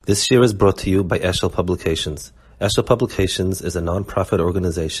This year is brought to you by Eshel Publications. Eshel Publications is a non-profit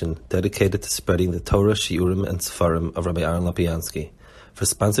organization dedicated to spreading the Torah, Shiurim, and Sefarim of Rabbi Aaron Lopiansky. For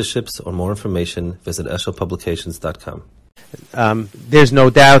sponsorships or more information, visit eshelpublications.com. There's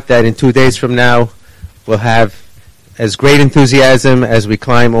no doubt that in 2 days from now, we'll have as great enthusiasm as we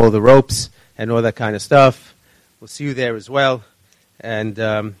climb all the ropes and all that kind of stuff. We'll see you there as well. And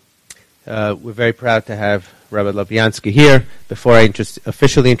we're very proud to have Rabbi Lopiansky here. Before I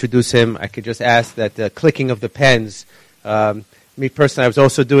officially introduce him, I could just ask that the clicking of the pens, me personally, I was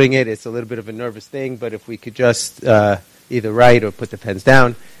also doing it. It's a little bit of a nervous thing, but if we could just either write or put the pens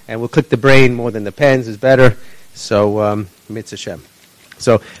down, and we'll click the brain more than the pens is better. So, Mitzvah Shem.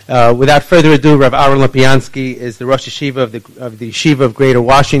 So, without further ado, Rabbi Aaron Lopiansky is the Rosh Yeshiva of the Yeshiva of Greater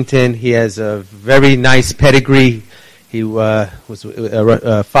Washington. He has a very nice pedigree. He was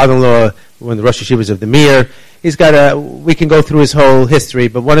father-in-law, one of the Rosh Yeshivas of the Mir. He's got we can go through his whole history,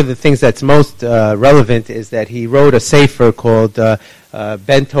 but one of the things that's most relevant is that he wrote a sefer called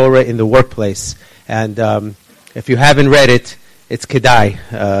Ben Torah in the Workplace. And if you haven't read it, it's Kedai.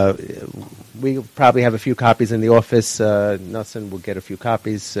 We probably have a few copies in the office. Nelson will get a few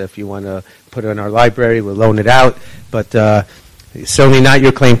copies. If you want to put it in our library, we'll loan it out. But certainly not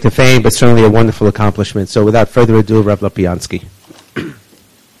your claim to fame, but certainly a wonderful accomplishment. So without further ado, Rav Lopiansky.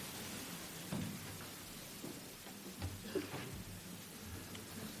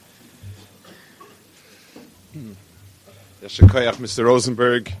 Yeshikoyach, Mr.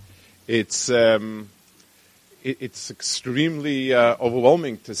 Rosenberg. It's extremely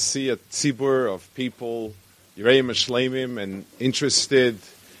overwhelming to see a tzibur of people, Yereim Shleimim, and interested,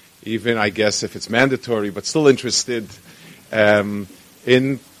 even I guess if it's mandatory, but still interested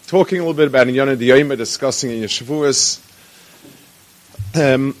in talking a little bit about Inyan Diyoma, discussing in Shavuos.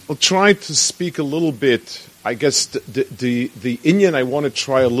 I'll try to speak a little bit. I guess the Inyan I want to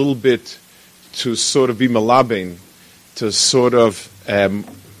try a little bit to sort of be malabein, to sort of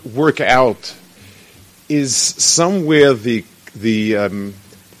work out is somewhere the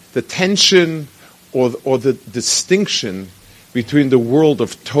tension or the distinction between the world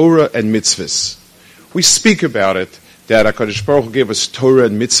of Torah and mitzvahs. We speak about it, that HaKadosh Baruch Hu gave us Torah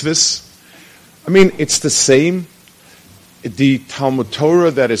and mitzvahs. I mean, it's the same. The Talmud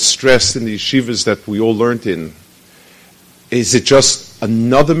Torah that is stressed in the yeshivas that we all learned in, is it just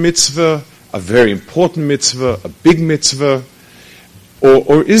another mitzvah, a very important mitzvah, a big mitzvah?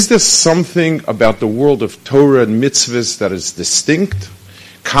 Or is there something about the world of Torah and mitzvahs that is distinct,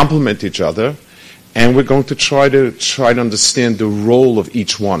 complement each other, and we're going to try to understand the role of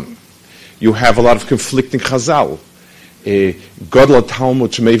each one? You have a lot of conflicting chazal. Godla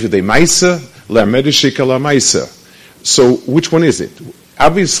Talmud Shemevide Maisa, Lamedishika La Maisa. So which one is it?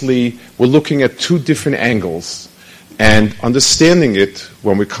 Obviously, we're looking at two different angles, and understanding it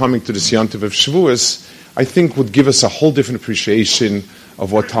when we're coming to this Yantiv of Shavuos, I think would give us a whole different appreciation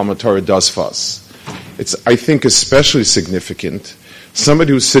of what Talmud Torah does for us. It's, I think, especially significant.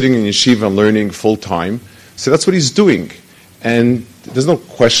 Somebody who's sitting in yeshiva and learning full-time, so that's what he's doing. And there's no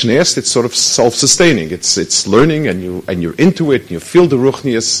question asked, it's sort of self-sustaining. It's learning, and you're into it, and you feel the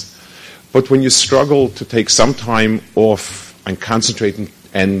ruchnius. But when you struggle to take some time off and concentrate,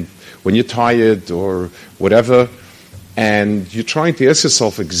 and when you're tired or whatever, and you're trying to ask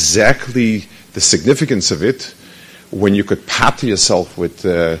yourself exactly the significance of it, when you could patter yourself with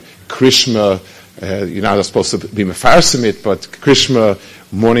Krishma, you're not supposed to be mefarsim it, but Krishma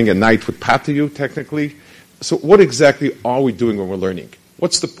morning and night would patter you, technically. So what exactly are we doing when we're learning?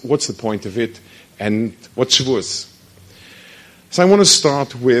 What's the point of it, and what's Shavuos? So I want to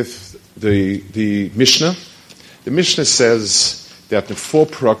start with the Mishnah. The Mishnah says that in 4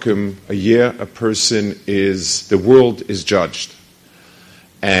 prakim a year, the world is judged.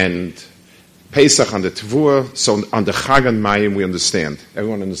 And Pesach on the Tevuah, so on the Chag and Mayim we understand.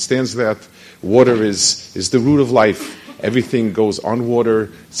 Everyone understands that. Water is the root of life. Everything goes on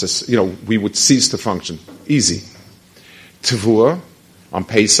water. So, we would cease to function. Easy. Tevuah on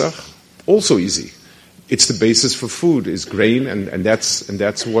Pesach, also easy. It's the basis for food, is grain, and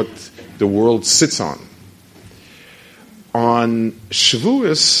that's what the world sits on. On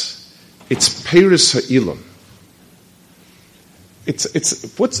Shavuos, it's Peiros Ha'ilam.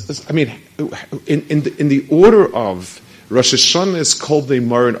 In the order of Rosh Hashanah is called the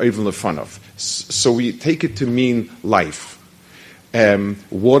Mar and Oivin Lefanav. So we take it to mean life,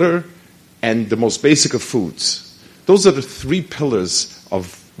 water, and the most basic of foods. Those are the 3 pillars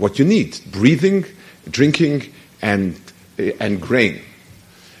of what you need: breathing, drinking, and grain.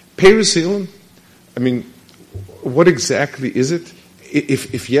 Peiros Ha'ilam, what exactly is it?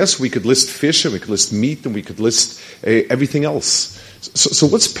 If yes, we could list fish, and we could list meat, and we could list everything else. So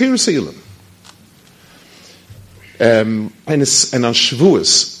what's Peres Elam? And on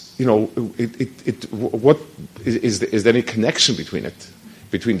Shavuos, what is there any connection between it?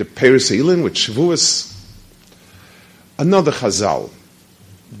 Between the Peres Elam with Shavuos? Another Chazal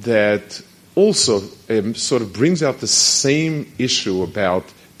that also sort of brings out the same issue about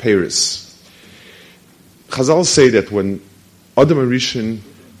Peres. Chazal say that when Adam HaRishon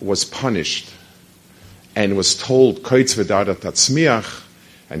was punished and was told Koitz v'dada tatzmiach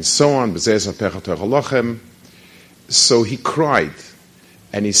and so on, so he cried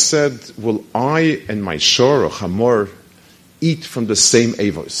and he said, will I and my shor or chamor eat from the same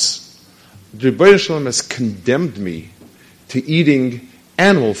avos? The Rebbeinu Shalom has condemned me to eating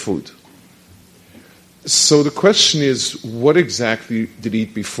animal food. So the question is, what exactly did he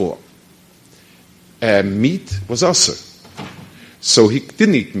eat before? Meat was asur. So he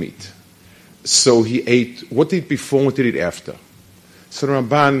didn't eat meat. So he ate, what did he eat before, what did he eat after? So the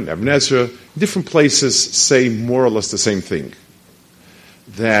Ramban, Ibn Ezra, different places say more or less the same thing.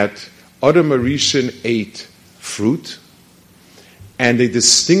 That Adam HaRishon ate fruit, and they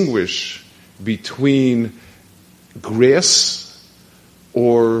distinguish between grass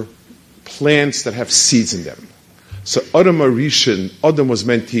or plants that have seeds in them. So Adam HaRishon, Adam was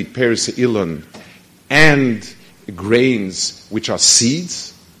meant to eat Peres Elam and grains which are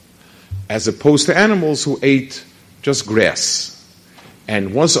seeds, as opposed to animals who ate just grass.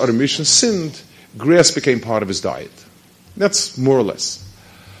 And once Adam HaRishon sinned, grass became part of his diet. That's more or less.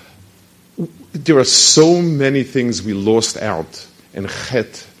 There are so many things we lost out in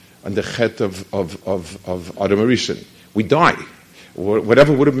Chet, and the Chet of Adam HaRishon. We die.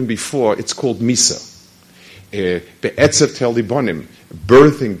 Whatever would have been before, it's called Misa. Be'etzev tel libonim,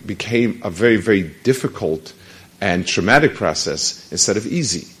 birthing became a very, very difficult and traumatic process instead of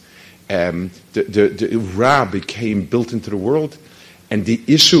easy. The Ra became built into the world, and the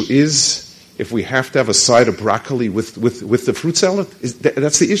issue is, if we have to have a side of broccoli with the fruit salad,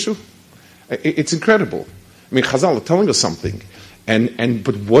 that's the issue? It's incredible. I mean, Chazal are telling us something,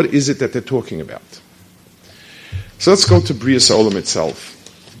 but what is it that they're talking about? So let's go to Brias Olam itself.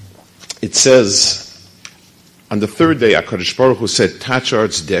 It says, on the third day, HaKadosh Baruch Hu said,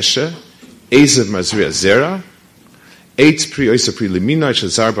 Tachar's deshe, Ezev mazriya zera, Eitz pri oisa pri limina,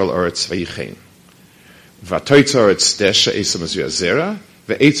 Shazar bal aretz vayichein. Vatoitz aretz deshe, Ezev mazriya zera,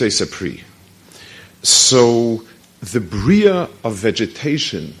 ve'etz oisa pri. So the bria of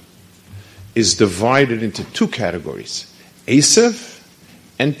vegetation is divided into two categories, Ezev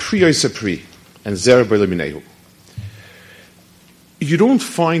and pri oisa pri, and zera bal limineu. You don't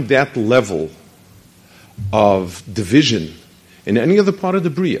find that level of division in any other part of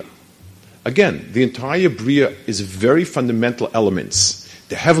the Bria. Again, the entire Bria is very fundamental elements.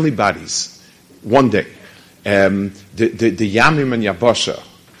 The heavenly bodies, one day. The Yamim and Yabasha,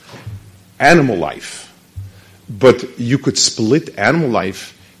 animal life. But you could split animal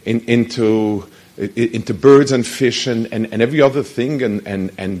life into birds and fish and every other thing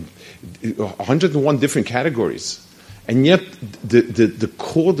and 101 different categories. And yet the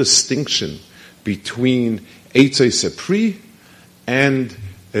core distinction between Eitzei Sepri and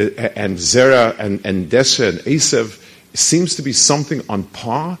Zera and Desha and Esav seems to be something on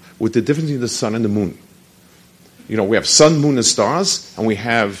par with the difference between the sun and the moon. We have sun, moon, and stars, and we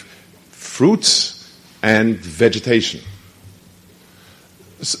have fruits and vegetation.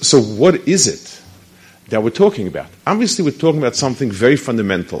 So what is it that we're talking about? Obviously, we're talking about something very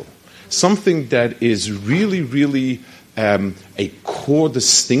fundamental, something that is really, really a core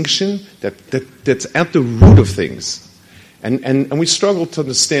distinction that's at the root of things. And we struggle to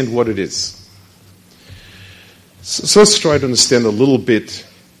understand what it is. So let's try to understand a little bit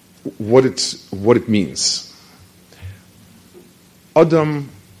what it means. Adam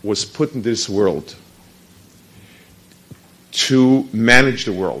was put in this world to manage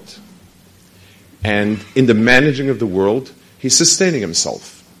the world. And in the managing of the world, he's sustaining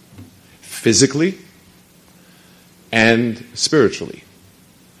himself physically and spiritually.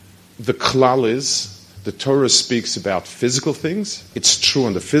 The klal is, the Torah speaks about physical things. It's true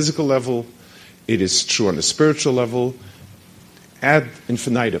on the physical level. It is true on the spiritual level. Ad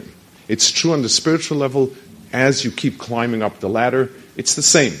infinitum. It's true on the spiritual level as you keep climbing up the ladder. It's the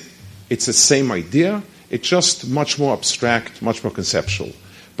same. It's the same idea. It's just much more abstract, much more conceptual.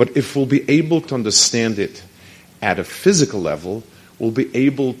 But if we'll be able to understand it at a physical level, we'll be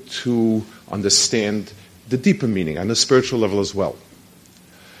able to understand the deeper meaning on the spiritual level as well.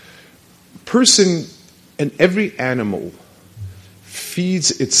 Person and every animal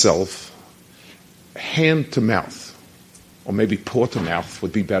feeds itself hand to mouth, or maybe paw to mouth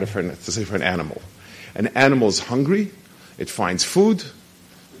would be better to say for an animal. An animal is hungry, It finds food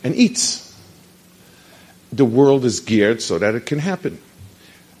and eats. The world is geared so that it can happen.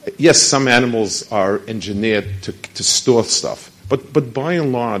 Yes, some animals are engineered to store stuff, but by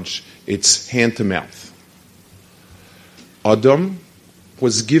and large, it's hand to mouth. Adam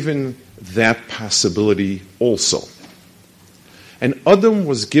was given that possibility also. And Adam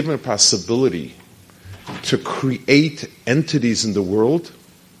was given a possibility to create entities in the world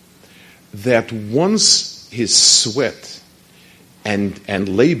that once his sweat and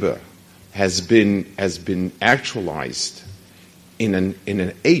labor has been actualized in an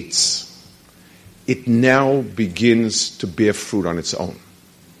eitz, it now begins to bear fruit on its own.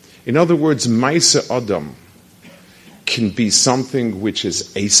 In other words, Maaseh Adam can be something which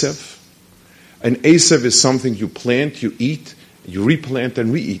is Esav. An Esav is something you plant, you eat, you replant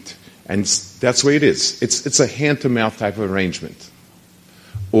and re-eat. And that's the way it is. It's a hand-to-mouth type of arrangement.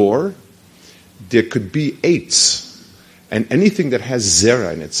 Or there could be eitz, and anything that has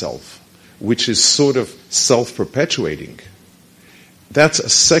zera in itself, which is sort of self-perpetuating. That's a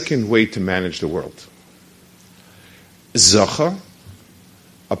second way to manage the world. Zacha,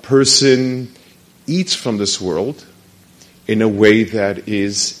 a person eats from this world in a way that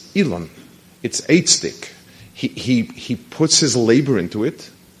is ilan. It's eitzik. He puts his labor into it,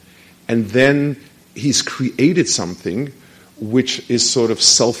 and then he's created something which is sort of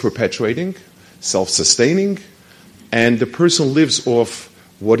self-perpetuating, self-sustaining, and the person lives off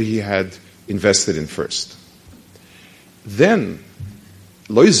what he had invested in first. Then,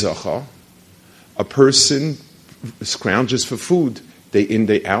 lo zacha, a person scrounges for food day in,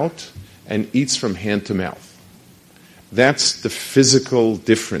 day out, and eats from hand to mouth. That's the physical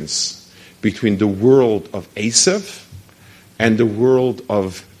difference between the world of Esav and the world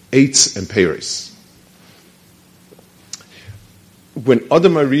of Eitz and Peres. When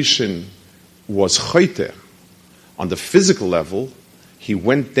Adam HaRishon was choyte, on the physical level, he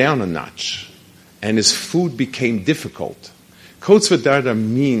went down a notch, and his food became difficult. Kotz v'darda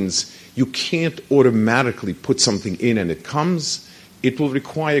means you can't automatically put something in and it comes. It will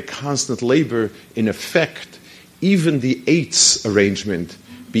require constant labor. In effect, even the eitz arrangement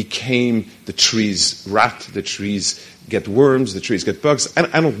became the trees rot, the trees get worms, the trees get bugs.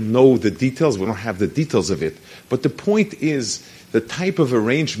 I don't know the details. We don't have the details of it. But the point is the type of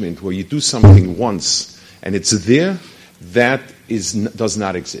arrangement where you do something once and it's there, that does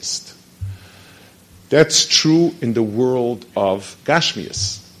not exist. That's true in the world of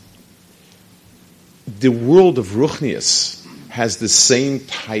Gashmias. The world of Ruchnias has the same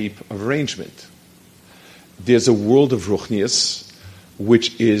type of arrangement. There's a world of Ruchnias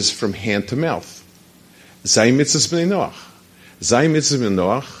which is from hand to mouth. Zay mitzvahs b'nei Noach. Zay mitzvahs b'nei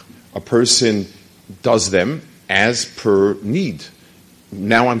Noach, a person does them as per need.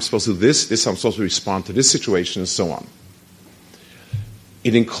 Now I'm supposed to do this I'm supposed to respond to this situation, and so on.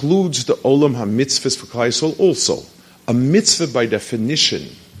 It includes the Olam HaMitzvahs for Klal Yisrael also. A mitzvah by definition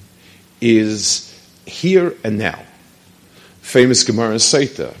is here and now. Famous Gemara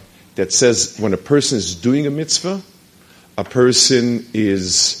Saita that says when a person is doing a mitzvah, a person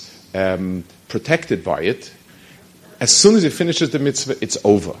is protected by it. As soon as he finishes the mitzvah, it's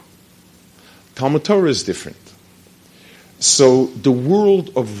over. Talmud Torah is different. So the world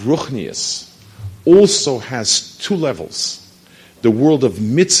of Ruchnias also has two levels. The world of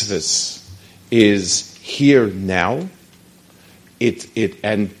mitzvahs is here now,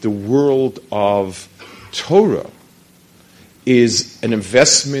 and the world of Torah is an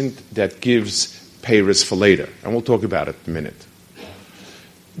investment that gives payers for later, and we'll talk about it in a minute.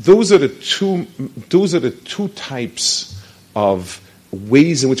 Those are the two types of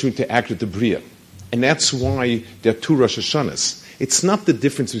ways in which we need to act with the Bria, and that's why there are two Rosh Hashanahs. It's not the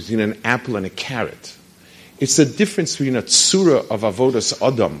difference between an apple and a carrot. It's the difference between a tzura of avodas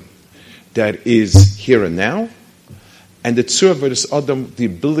Adam that is here and now, and the tzura of avodas Adam, the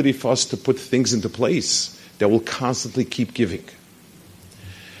ability for us to put things into place that will constantly keep giving.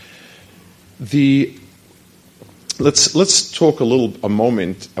 Let's talk a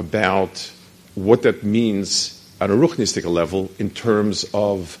moment about what that means at a ruchnistic level in terms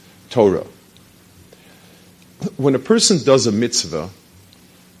of Torah. When a person does a mitzvah,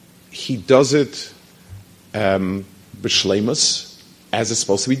 he does it b'shleimus, as it's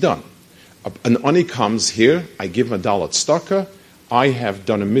supposed to be done. An ani comes here, I give him $1 tzedakah, I have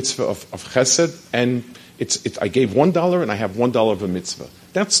done a mitzvah of chesed, and I gave $1 and I have $1 of a mitzvah.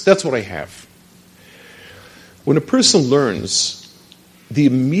 That's what I have. When a person learns, the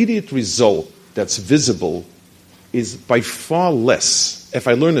immediate result that's visible is by far less. If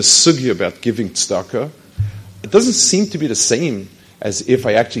I learn a sugya about giving tzedakah, it doesn't seem to be the same as if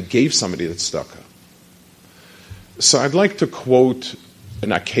I actually gave somebody the tzedakah. So I'd like to quote an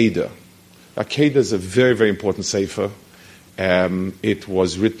Akedah. Akedah is a very, very important sefer. It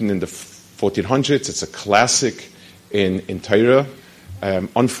was written in the 1400s. It's a classic in Torah.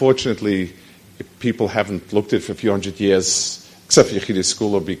 Unfortunately, people haven't looked at it for a few hundred years, except for Yechidei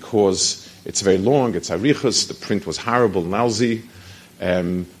School, because it's very long, it's arichos, the print was horrible, lousy.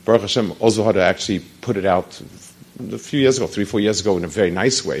 Baruch Hashem also had to actually put it out a few years ago, 3-4 years ago, in a very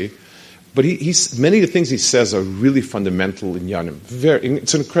nice way. But many of the things he says are really fundamental in Yanim.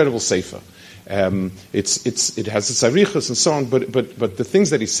 It's an incredible sefer. It has its arichos and so on, but the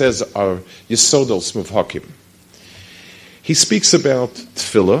things that he says are yesodol smuvhakim. He speaks about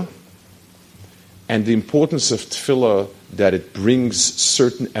tefillah and the importance of tefillah, that it brings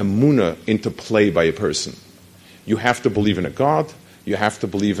certain emunah into play by a person. You have to believe in a God. You have to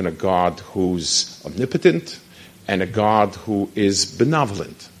believe in a God who's omnipotent and a God who is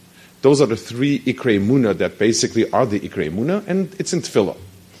benevolent. Those are the three Ikrei Emunah that basically are the Ikrei Emunah, and it's in Tefillah.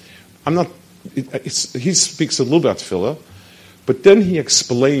 He speaks a little about Tefillah, but then he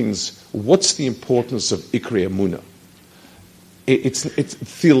explains what's the importance of Ikrei Emunah.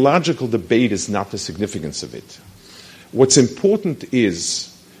 Theological debate is not the significance of it. What's important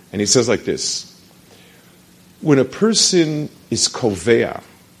is, and he says like this, when a person is kovea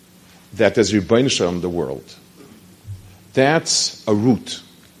that there's Rebbeinu Shalom in the world, that's a root.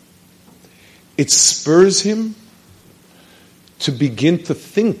 It spurs him to begin to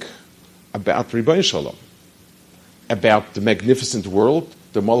think about Rebbeinu Shalom, about the magnificent world,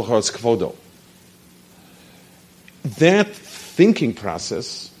 the Malach Haaretz Kvodo. That thinking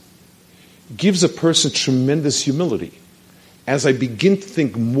process gives a person tremendous humility. As I begin to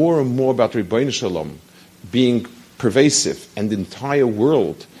think more and more about Rebbeinu Shalom being pervasive and the entire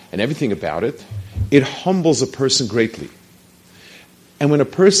world and everything about it, it humbles a person greatly. And when a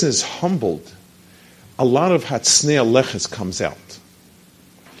person is humbled, a lot of Hatznei Aleches comes out.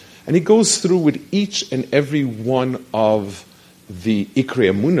 And he goes through with each and every one of the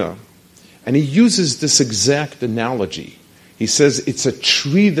Ikrei Emunah, and he uses this exact analogy. He says it's a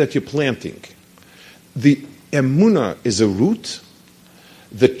tree that you're planting. The Emunah is a root.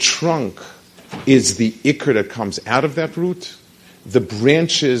 The trunk is the Ikr that comes out of that root. The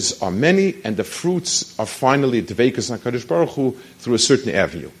branches are many, and the fruits are finally Dveikus HaKadosh Baruch Hu through a certain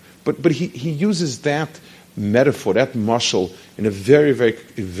avenue. But he uses that metaphor, that mashal, in a very, very,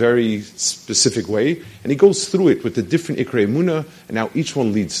 very specific way, and he goes through it with the different Ikrei Emunah, and now each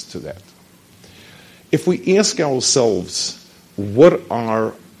one leads to that. If we ask ourselves, what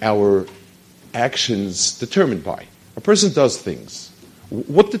are our actions determined by? A person does things.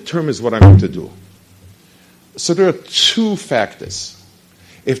 What determines what I'm going to do? So there are two factors.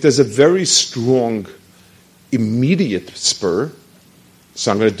 If there's a very strong, immediate spur, so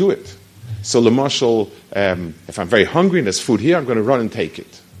I'm going to do it. So Lamashal, if I'm very hungry and there's food here, I'm going to run and take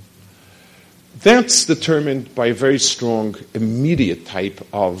it. That's determined by a very strong, immediate type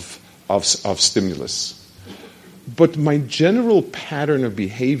of stimulus. But my general pattern of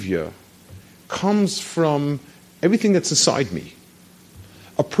behavior comes from everything that's inside me.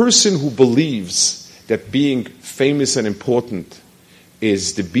 A person who believes that being famous and important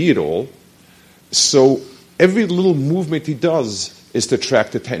is the be-it-all, so every little movement he does is to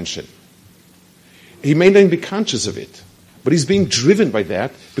attract attention. He may not even be conscious of it, but he's being driven by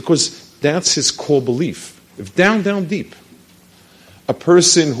that because that's his core belief. If down deep. A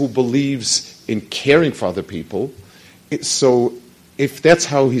person who believes in caring for other people, so if that's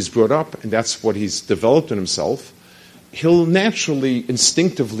how he's brought up and that's what he's developed in himself, he'll naturally,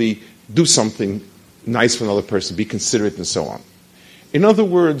 instinctively do something nice for another person, be considerate and so on. In other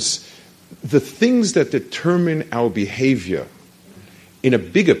words, the things that determine our behavior in a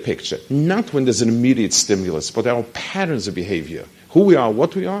bigger picture, not when there's an immediate stimulus, but our patterns of behavior, who we are,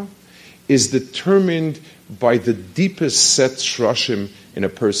 what we are, is determined by the deepest set shroshim in a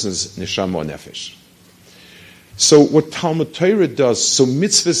person's neshama or nefesh. So what Talmud Torah does, so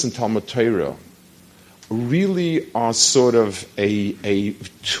mitzvahs and Talmud Torah really are sort of a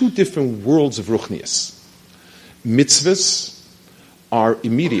two different worlds of ruchnius. Mitzvahs are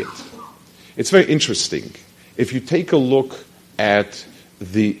immediate. It's very interesting. If you take a look at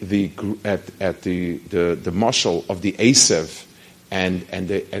the mashal of the Esav and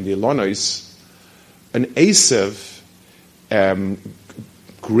the Elonos, an Esav,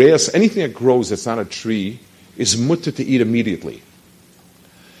 grass, anything that grows that's not a tree, is mutter to eat immediately.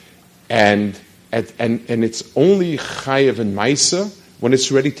 And it's only chayev and maisa when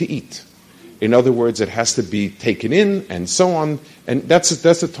it's ready to eat. In other words, it has to be taken in and so on. And that's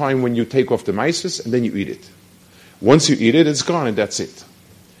the time when you take off the maisas and then you eat it. Once you eat it, it's gone and that's it.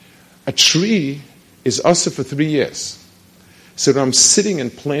 A tree is asa for 3 years. So when I'm sitting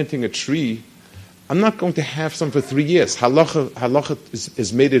and planting a tree, I'm not going to have some for 3 years. Halacha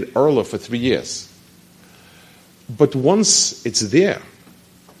is made it earlier for 3 years. But once it's there,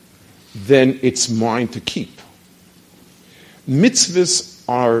 then it's mine to keep. Mitzvahs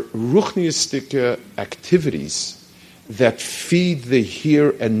are ruchniistic activities that feed the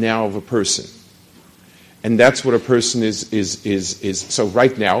here and now of a person. And that's what a person is. So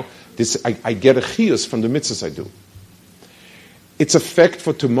right now, I get a chiyus from the mitzvahs I do. Its effect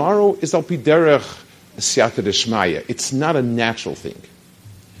for tomorrow is al pi derech siyata deshmaya. It's not a natural thing.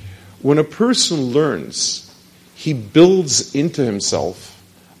 When a person learns, he builds into himself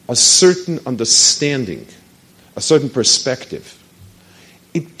a certain understanding, a certain perspective.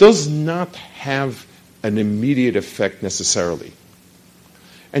 It does not have an immediate effect necessarily.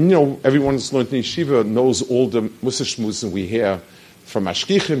 And everyone who's learned in yeshiva knows all the musashmuzim we hear from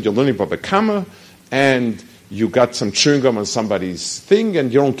Ashkichim. You're learning Baba Kama, and you got some chewing gum on somebody's thing,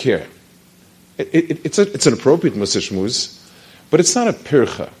 and you don't care. It's an appropriate musashmuz, but it's not a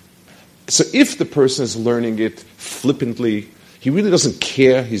pircha. So if the person is learning it flippantly, he really doesn't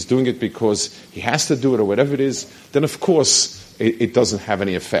care, he's doing it because he has to do it or whatever it is, then of course it doesn't have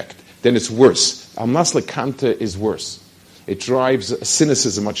any effect. Then it's worse. Al-Masla Kanta is worse. It drives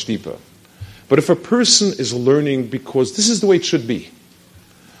cynicism much deeper. But if a person is learning because this is the way it should be,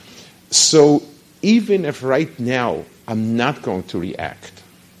 so even if right now I'm not going to react,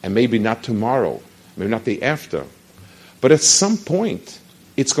 and maybe not tomorrow, maybe not the day after, but at some point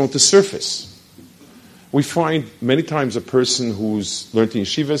it's going to surface. We find many times a person who's learned in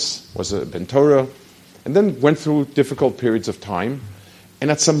yeshivas, was a ben Torah, and then went through difficult periods of time,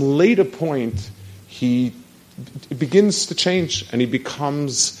 and at some later point he begins to change and he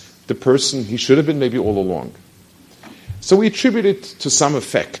becomes the person he should have been maybe all along. So we attribute it to some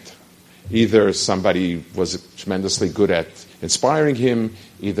effect. Either somebody was tremendously good at inspiring him,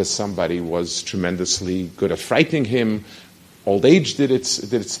 either somebody was tremendously good at frightening him, old age did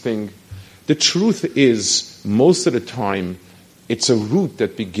its thing. The truth is, most of the time, it's a root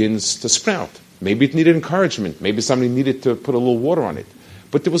that begins to sprout. Maybe it needed encouragement. Maybe somebody needed to put a little water on it.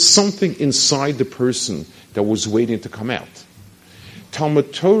 But there was something inside the person that was waiting to come out.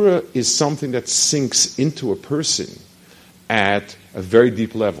 Talmud Torah is something that sinks into a person at a very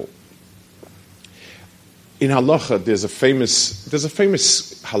deep level. In halacha, there's a famous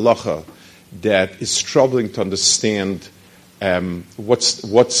halacha that is troubling to understand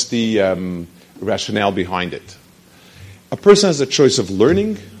what's the rationale behind it. A person has a choice of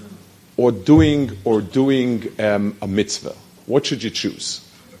learning or doing a mitzvah. What should you choose?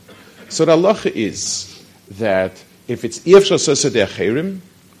 So the halacha is that if it's Yefshar Soseh De'acherim,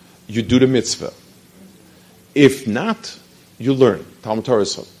 you do the mitzvah. If not, you learn. Talmud Torah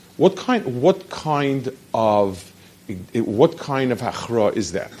says. What kind of hachra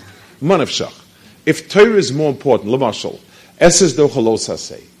is that? Manavshach. If Torah is more important, l'mashal, Esa is docha lo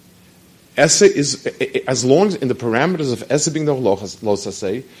saseh. Esa is, as long as in the parameters of Esa being docha lo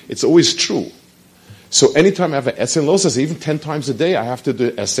saseh, it's always true. So anytime I have an Esa and lo saseh, even 10 times a day, I have to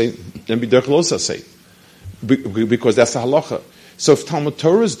do Esa and be docha lo saseh. Because that's the halacha. So if Talmud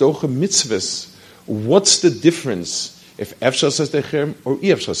Torah is docha mitzvahs, what's the difference if Efshar says De'acherim or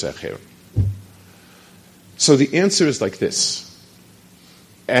Efshar says De'acherim? So the answer is like this.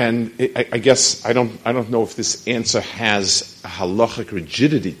 And I guess I don't know if this answer has a halachic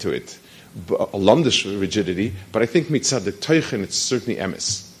rigidity to it, a landish rigidity, but I think mitzad the teichen, it's certainly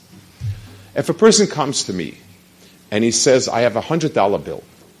emes. If a person comes to me and he says, I have $100 bill,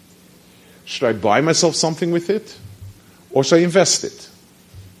 should I buy myself something with it or should I invest it?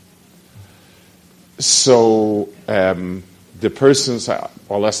 So the person,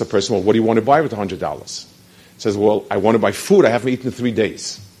 I'll ask the person, well, what do you want to buy with $100? Says, well, I want to buy food I haven't eaten in 3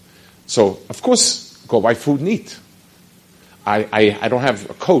 days. So, of course, go buy food and eat. I don't have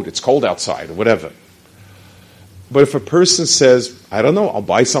a coat, it's cold outside, or whatever. But if a person says, I don't know, I'll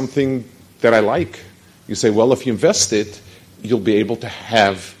buy something that I like, you say, well, if you invest it, you'll be able to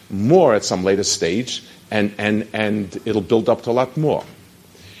have more at some later stage, and it'll build up to a lot more.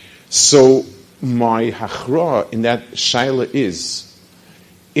 So, my hachra in that shaila is,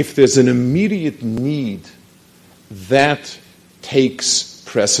 if there's an immediate need, that takes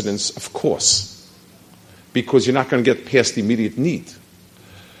precedence, of course, because you're not going to get past the immediate need.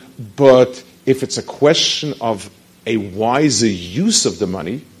 But if it's a question of a wiser use of the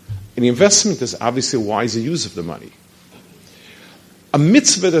money, an investment is obviously a wiser use of the money. A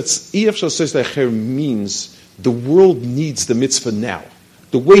mitzvah that's Efshar says means the world needs the mitzvah now.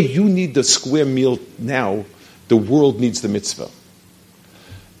 The way you need the square meal now, the world needs the mitzvah.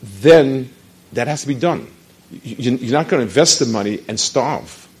 Then that has to be done. You're not going to invest the money and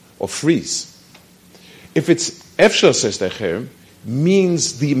starve or freeze. If it's Efshar says Techer,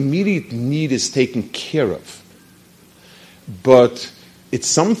 means the immediate need is taken care of. But it's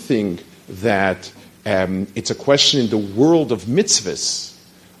something that it's a question in the world of mitzvahs.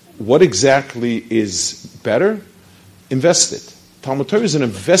 What exactly is better? Invest it. Talmud Torah is an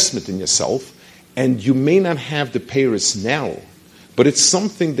investment in yourself, and you may not have the peiros now, but it's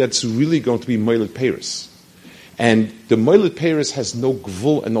something that's really going to be moiled peiros. And the moiled peiros has no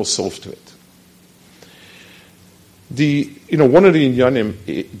gvul and no solve to it. One of the inyanim,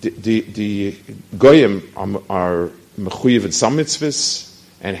 the goyim are mechuyev in some mitzvahs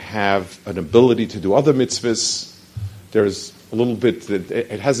and have an ability to do other mitzvahs. There's a little bit that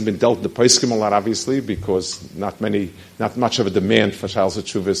it hasn't been dealt in the poskim a lot, obviously, because not much of a demand for shals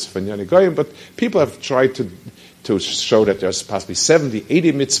tshuvas for inyanim goyim. But people have tried to show that there's possibly 70,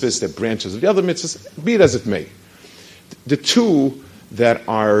 80 mitzvahs that branches of the other mitzvahs. Be it as it may, the two that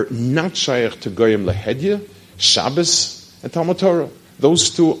are not shaykh to goyim lahedya, Shabbos and Talmud Torah. Those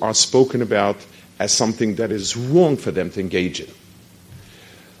two are spoken about as something that is wrong for them to engage in.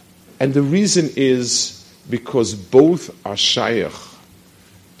 And the reason is because both are shaykh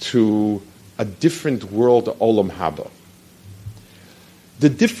to a different world, Olam Haba. The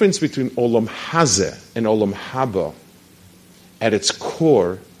difference between Olam Hazeh and Olam Haba at its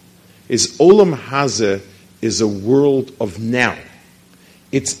core is Olam Hazeh is a world of now.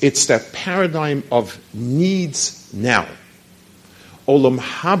 It's that paradigm of needs now. Olam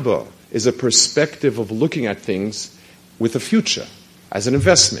Haba is a perspective of looking at things with a future, as an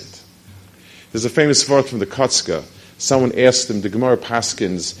investment. There's a famous word from the Kotzka. Someone asked him, the Gemara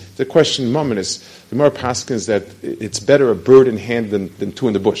Paskins, the question in Mammon is, the Gemara Paskins that it's better a bird in hand than two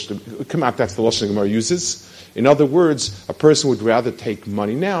in the bush. Come out, that's the Lashon the Gemara uses. In other words, a person would rather take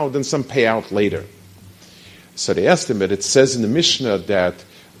money now than some payout later. So they asked him, but it says in the Mishnah that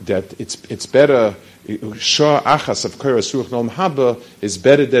it's better, Shah Achas of Koros Ruach Olam Haba is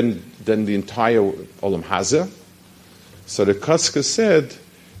better than the entire Olam Hazeh. So the Kotzka said,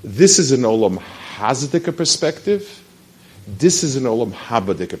 this is an Olam Hazedika perspective, this is an Olam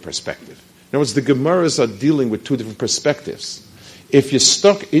Habadika perspective. In other words, the Gemaras are dealing with two different perspectives. If you're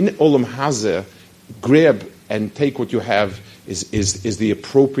stuck in Olam Hazeh, grab and take what you have is the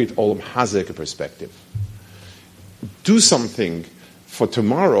appropriate Olam Hazedika perspective. Do something for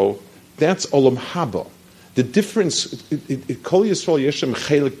tomorrow, that's Olam Haba. The difference, Kol Yisrael Yeshem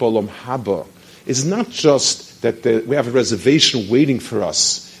Chelik B'Olam Haba, is not just that we have a reservation waiting for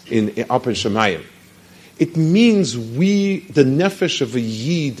us up in Shemayim. It means the nefesh of a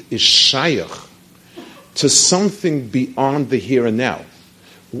yid is shaykh to something beyond the here and now.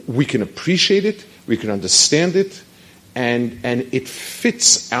 We can appreciate it, we can understand it, and it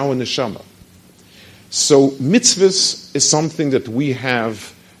fits our neshama. So mitzvahs is something that we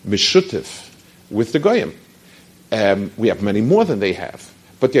have mishutif with the goyim. We have many more than they have.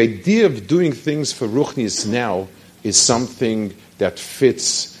 But the idea of doing things for ruchnis now is something that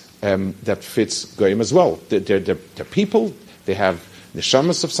fits goyim as well. They're people, they have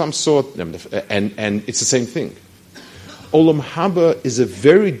neshamas of some sort, and it's the same thing. Olam Haba is a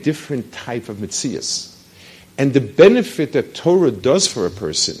very different type of mitzias. And the benefit that Torah does for a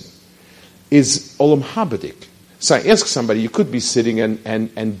person is Olam Habadik. So I ask somebody, you could be sitting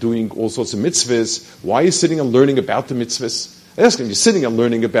and doing all sorts of mitzvahs. Why are you sitting and learning about the mitzvahs? I ask him, you're sitting and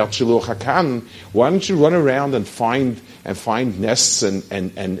learning about Shiluach HaKan. Why don't you run around and find nests and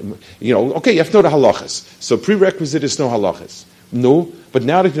okay, you have to know the halachas. So prerequisite is know halachas. No, but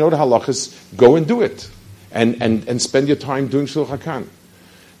now that you know the halachas, go and do it. And spend your time doing Shiluach HaKan.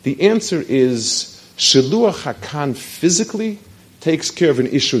 The answer is Shiluach HaKan physically takes care of an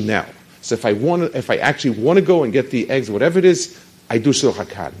issue now. So if I actually want to go and get the eggs, whatever it is, I do Shiluach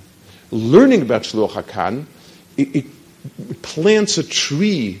HaKan. Learning about Shiluach HaKan, it plants a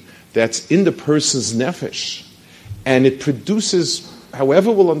tree that's in the person's nefesh, and it produces,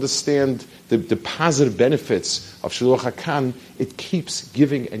 however we'll understand the positive benefits of Shiluach HaKan, it keeps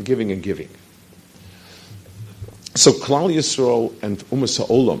giving and giving and giving. So Klal Yisrael and Umas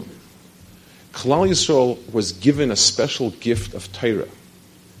HaOlam, Klal Yisrael was given a special gift of Torah.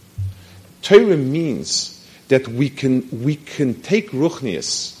 Torah means that we can take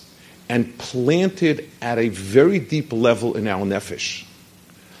ruchnius and plant it at a very deep level in our nefesh,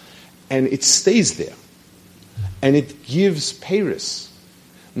 and it stays there, and it gives peiros.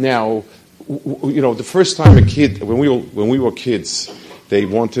 Now, the first time a kid, when we were kids, they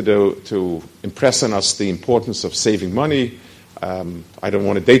wanted to impress on us the importance of saving money. I don't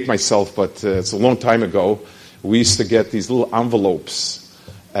want to date myself, but it's a long time ago. We used to get these little envelopes,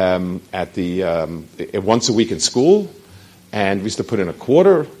 once a week in school, and we used to put in a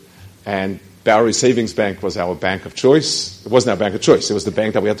quarter, and Bowery Savings Bank was our bank of choice. It wasn't our bank of choice. It was the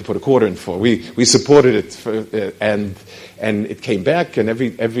bank that we had to put a quarter in for. We supported it, and it came back, and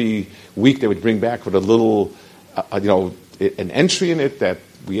every week they would bring back with a little, an entry in it that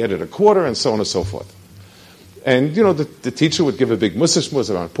we added a quarter, and so on and so forth. And, the teacher would give a big musashmuz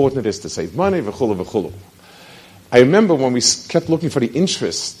about how important it is to save money, v'chulu, v'chulu. I remember when we kept looking for the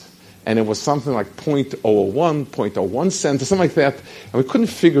interest, and it was something like 0.001, 0.01 cent, or something like that, and we couldn't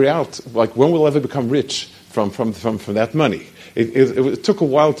figure out, like, when we'll ever become rich from that money. It took a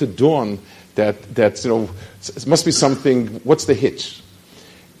while to dawn that it must be something. What's the hitch?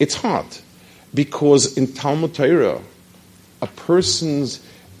 It's hard, because in Talmud Torah, a person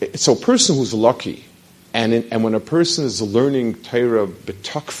who's lucky, and when a person is learning Torah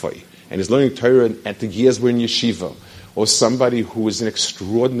b'takfai, and is learning Torah at the years we're in yeshiva, or somebody who is an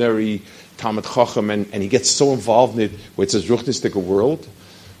extraordinary Talmud Chacham, and he gets so involved in it, where it's a ruchnistic world,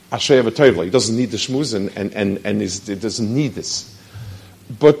 Ashrei V'Tovla, he doesn't need the shmuz, and he doesn't need this.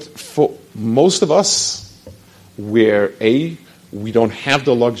 But for most of us, where we don't have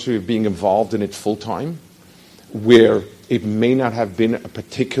the luxury of being involved in it full time, where it may not have been a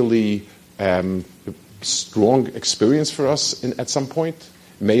particularly strong experience for us at some point,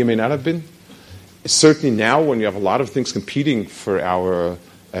 may or may not have been. Certainly now, when you have a lot of things competing for our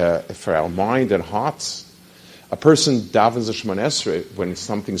mind and hearts, a person davens a Shemon Esrei when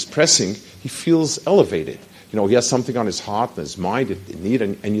something's pressing, he feels elevated. He has something on his heart and his mind, in need,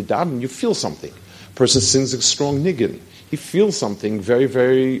 and you daven, you feel something. A person sings a strong niggin, he feels something very,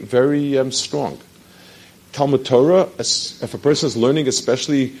 very, very strong. Talmud Torah, if a person is learning,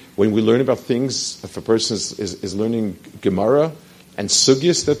 especially when we learn about things, if a person is learning Gemara and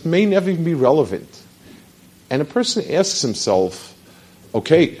sugyas that may never even be relevant, and a person asks himself,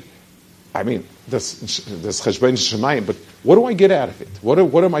 okay, this cheshbon shemayim, but what do I get out of it?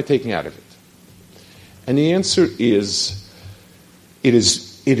 What am I taking out of it? And the answer is, it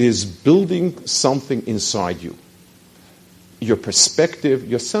is building something inside you. Your perspective,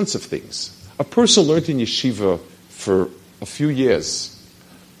 your sense of things. A person learned in yeshiva for a few years,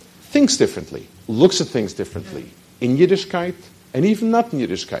 thinks differently, looks at things differently, in Yiddishkeit, and even not in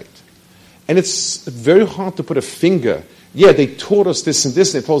Yiddishkeit. And it's very hard to put a finger, they taught us this and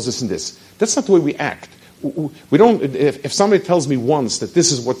this, and they told us this and this. That's not the way we act. We don't. If somebody tells me once that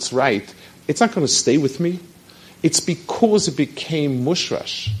this is what's right, it's not going to stay with me. It's because it became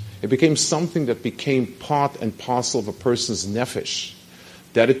mushrash. It became something that became part and parcel of a person's nefesh,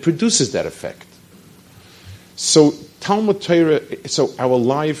 that it produces that effect. So Talmud Torah, our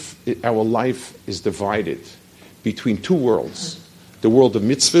life is divided between two worlds, the world of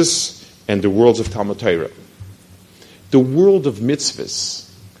mitzvahs and the worlds of Talmud Torah. The world of mitzvahs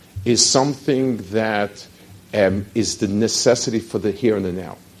is something that is the necessity for the here and the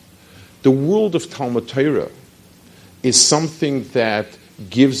now. The world of Talmud Torah is something that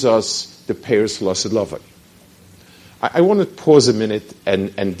gives us the peiros l'aseh lavai. I want to pause a minute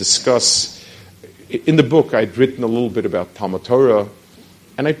and discuss. In the book, I'd written a little bit about Talmud Torah,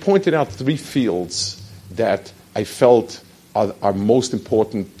 and I pointed out 3 fields that I felt are most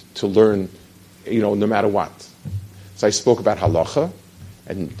important to learn, no matter what. So I spoke about halacha,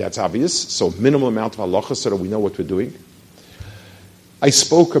 and that's obvious, so minimal amount of halacha so that we know what we're doing. I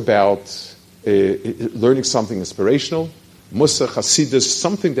spoke about learning something inspirational, Musa, Hasidus,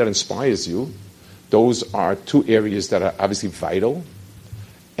 something that inspires you. Those are 2 areas that are obviously vital.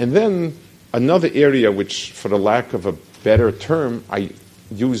 And then another area which, for the lack of a better term, I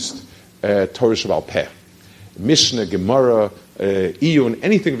used Torah Sheba'al Peh. Mishnah, Gemara, Iyun,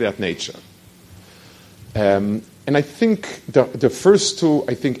 anything of that nature. And I think the first 2,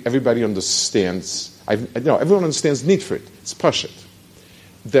 I think everybody understands. Everyone understands the need for it. It's pashut.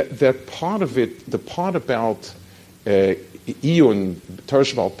 That part of it, the part about Iyun, Torah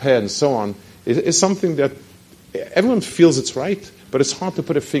Sheba'al Peh, and so on, is something that everyone feels it's right, but it's hard to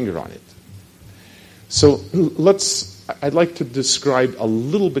put a finger on it. So I'd like to describe a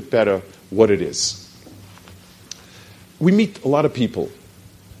little bit better what it is. We meet a lot of people.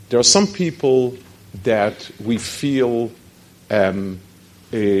 There are some people that we feel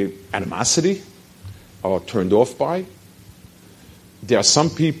animosity or turned off by. There are some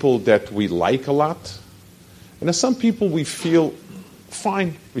people that we like a lot. And there are some people we feel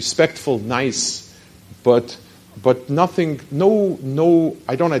fine, respectful, nice, but nothing, no,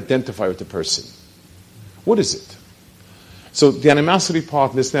 I don't identify with the person. What is it? So the animosity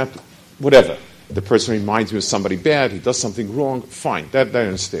part is not, whatever. The person reminds me of somebody bad, he does something wrong, fine, that I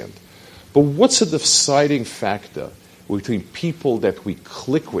understand. But what's a deciding factor between people that we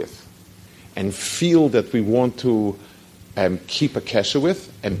click with and feel that we want to keep a kesher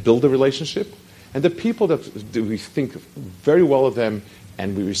with and build a relationship, and the people that we think very well of them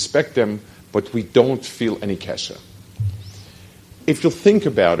and we respect them, but we don't feel any kesher. If you think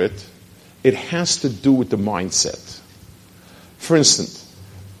about it, it has to do with the mindset. For instance,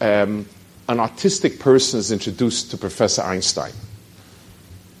 an autistic person is introduced to Professor Einstein.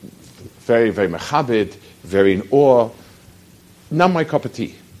 Very, very mechabed, very in awe. Not my cup of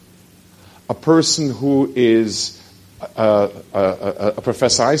tea. A person who is a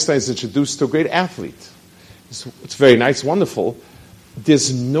Professor Einstein is introduced to a great athlete. It's very nice, wonderful.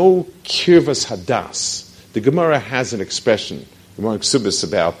 There's no kirvas hadas. The Gemara has an expression, Gemara Ksubis,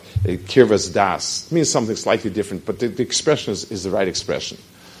 about kirvas das. It means something slightly different, but the expression is the right expression.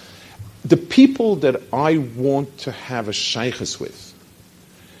 The people that I want to have a shaykhus with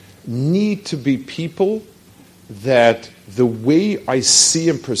need to be people that the way I see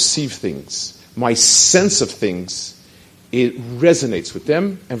and perceive things, my sense of things, it resonates with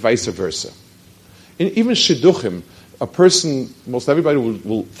them, and vice versa. And even shidduchim, a person, most everybody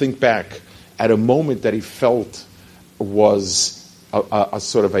will think back at a moment that he felt was a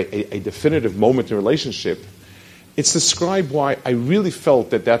sort of a definitive moment in a relationship. It's described why I really felt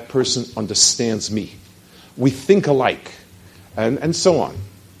that person understands me. We think alike, and so on.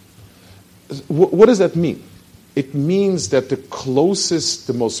 What does that mean? It means that the closest,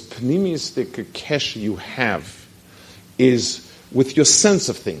 the most pneumistic kesh you have is with your sense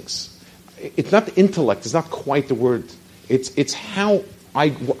of things. It's not intellect, it's not quite the word. It's how I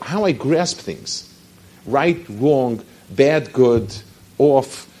grasp things. Right, wrong, bad, good,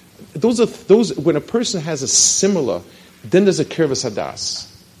 off. Those when a person has a similar, then there's a kirvas hadas.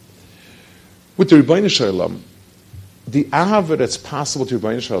 With the Rebbeinu Shalom, the ahava that's possible to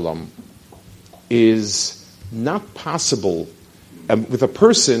Rebbeinu Shalom is not possible. With a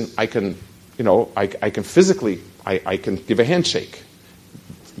person, I can physically, I can give a handshake.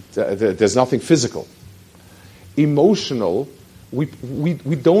 There's nothing physical. Emotional, we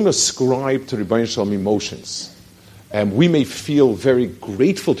don't ascribe to Rebbeinu Shalom emotions. We may feel very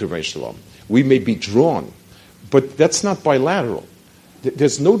grateful to Rebbeinu Shalom. We may be drawn, but that's not bilateral.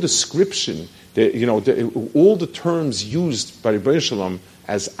 There's no description. All the terms used by Rebbeinu Shalom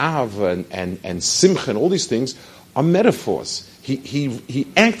as ahava and simcha and all these things are metaphors. He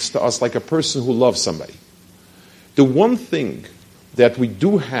acts to us like a person who loves somebody. The one thing that we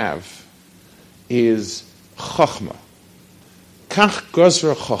do have is chachma. Kach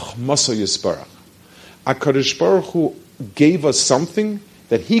gazra chachmaso yisbarach. HaKadosh Baruch Hu gave us something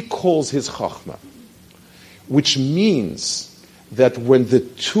that he calls his chachma, which means that when the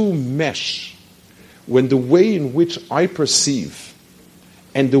two mesh, when the way in which I perceive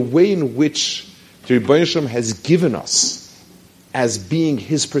and the way in which the Rebbeinu Shalom has given us as being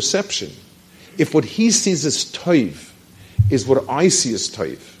his perception, if what he sees as toiv is what I see as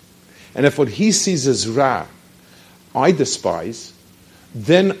toiv, and if what he sees as ra, I despise,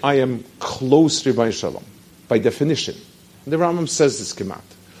 then I am close to Rebbeinu Shalom, by definition. And the Rambam says this kemat.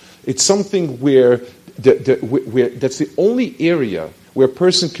 It's something where that's the only area where a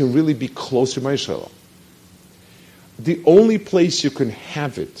person can really be close to Rebbeinu Shalom. The only place you can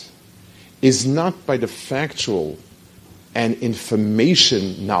have it is not by the factual and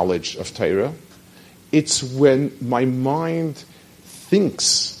information knowledge of Torah. It's when my mind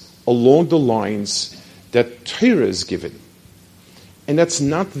thinks along the lines that Torah is given. And that's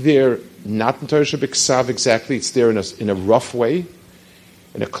not there, not in Torah Shebiksav exactly. It's there in a rough way,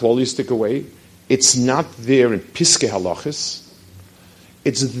 in a klolistic way. It's not there in Piskei Halachis.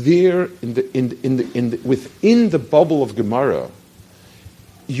 It's there within the bubble of Gemara.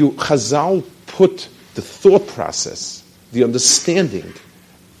 Chazal put the thought process, the understanding,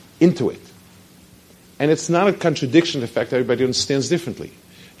 into it. And it's not a contradiction to the fact that everybody understands differently.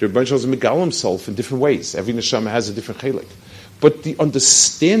 The Rebbeinu Shalom megal himself in different ways. Every neshama has a different chelik. But the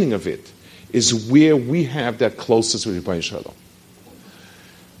understanding of it is where we have that closest with Rebbeinu Shalom.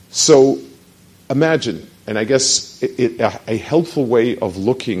 So imagine, and I guess a helpful way of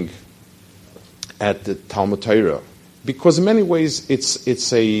looking at the Talmud Torah, because in many ways it's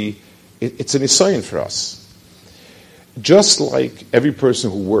an isayon for us. Just like every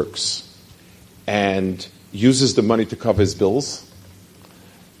person who works and uses the money to cover his bills,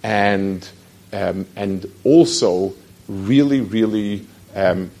 and also really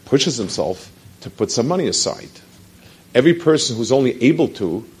pushes himself to put some money aside. Every person who's only able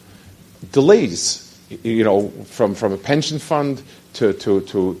to delays, from a pension fund to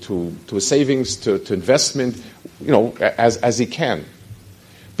a savings to investment, as he can,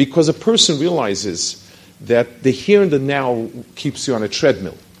 because a person realizes that the here and the now keeps you on a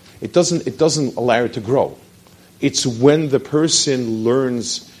treadmill. It doesn't allow you to grow. It's when the person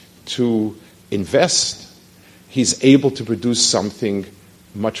learns to invest, he's able to produce something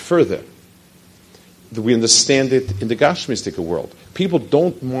much further. We understand it in the Gashmistic world. People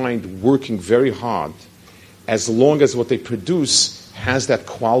don't mind working very hard as long as what they produce has that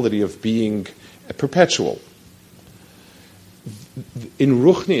quality of being perpetual. In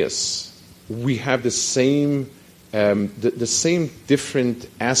Ruchnius, we have the same different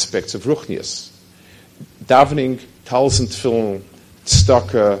aspects of Ruchnius. Davening, Talmud, Tefillin,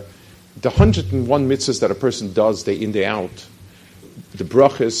 Tzedakah, the 101 mitzvahs that a person does day in, day out, the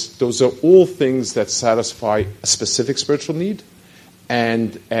brachas, those are all things that satisfy a specific spiritual need,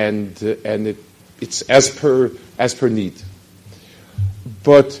 and it's as per need.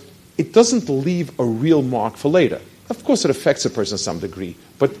 But it doesn't leave a real mark for later. Of course, it affects a person to some degree,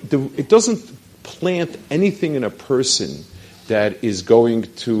 but it doesn't plant anything in a person that is going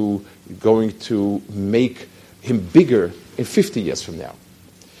to make him bigger in 50 years from now.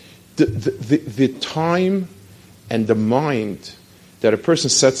 The time and the mind that a person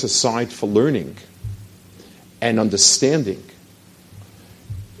sets aside for learning and understanding,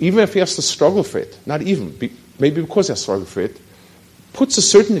 even if he has to struggle for it, maybe because he has to struggle for it, puts a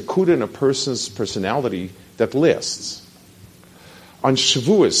certain nekuda in a person's personality that lasts. On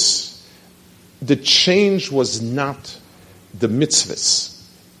Shavuos, the change was not the mitzvahs.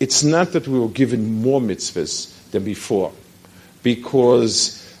 It's not that we were given more mitzvahs than before,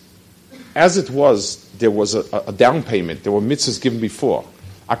 because as it was, there was a down payment. There were mitzvahs given before.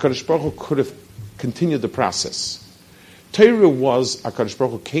 HaKadosh Baruch Hu could have continued the process. Torah was, HaKadosh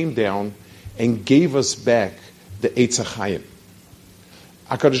Baruch Hu came down and gave us back the Eitz HaChaim.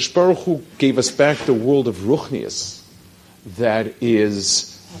 HaKadosh Baruch Hu gave us back the world of Ruchnius that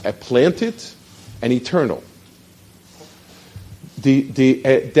is planted and eternal.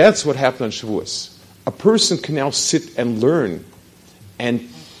 That's what happened on Shavuos. A person can now sit and learn and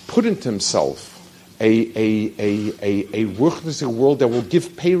put into himself a Ruchnius world that will give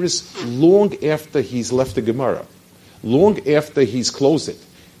peiros long after he's left the Gemara, long after he's closed it.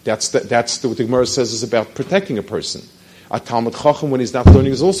 That's what the Gemara says is about protecting a person. A Talmud Chacham, when he's not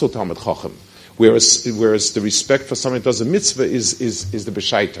learning, is also Talmud Chacham. Whereas the respect for someone who does a mitzvah is the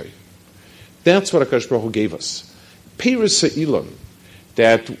b'shaitai. That's what HaKadosh Baruch Hu gave us. Peiros Ha'ilon,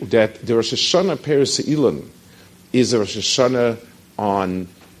 that the Rosh Hashanah Peiros Ha'ilon is a Rosh Hashanah on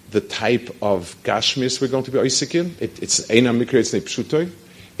the type of Gashmis we're going to be Isaac in. It's Eina Mikra, it's Pshutoi.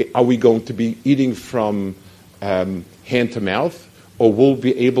 Are we going to be eating from hand to mouth, or will we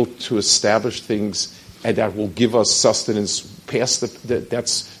be able to establish things and that will give us sustenance past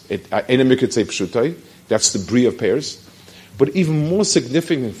that's Eina Mikra, it's Pshutoi. That's the brie of pears. But even more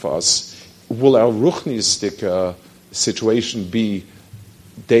significant for us, will our Ruchnistic situation be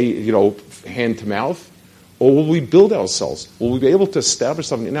hand to mouth? Or will we build ourselves? Will we be able to establish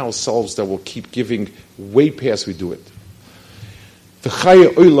something in ourselves that will keep giving way past we do it?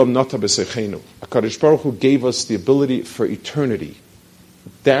 HaKadosh Baruch Hu gave us the ability for eternity.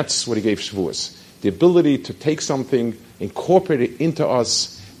 That's what he gave Shavuos. The ability to take something, incorporate it into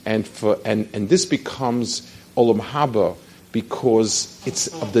us, and this becomes Olam Haba because it's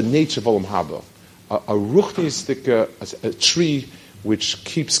of the nature of Olam Haba. A ruchnistic, a tree which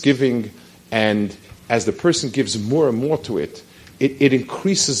keeps giving, and as the person gives more and more to it, it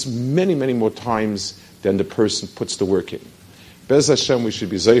increases many, many more times than the person puts the work in. Bez Hashem, we should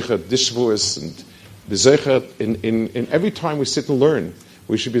be zeichet this Shavuos, and be zeichet in every time we sit and learn,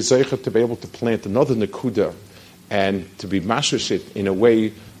 we should be zeichet to be able to plant another nekuda and to be mashrish it in a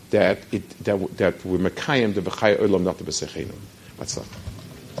way that we're mekayim the b'chai olam not the b'sechenu. That's all.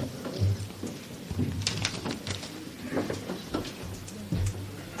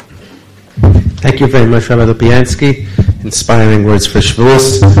 Thank you very much, Rabbi Lupiansky. Inspiring words for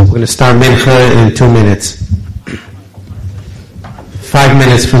Shavuos. We're going to start Mincha in 2 minutes. 5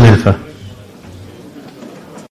 minutes for Mincha.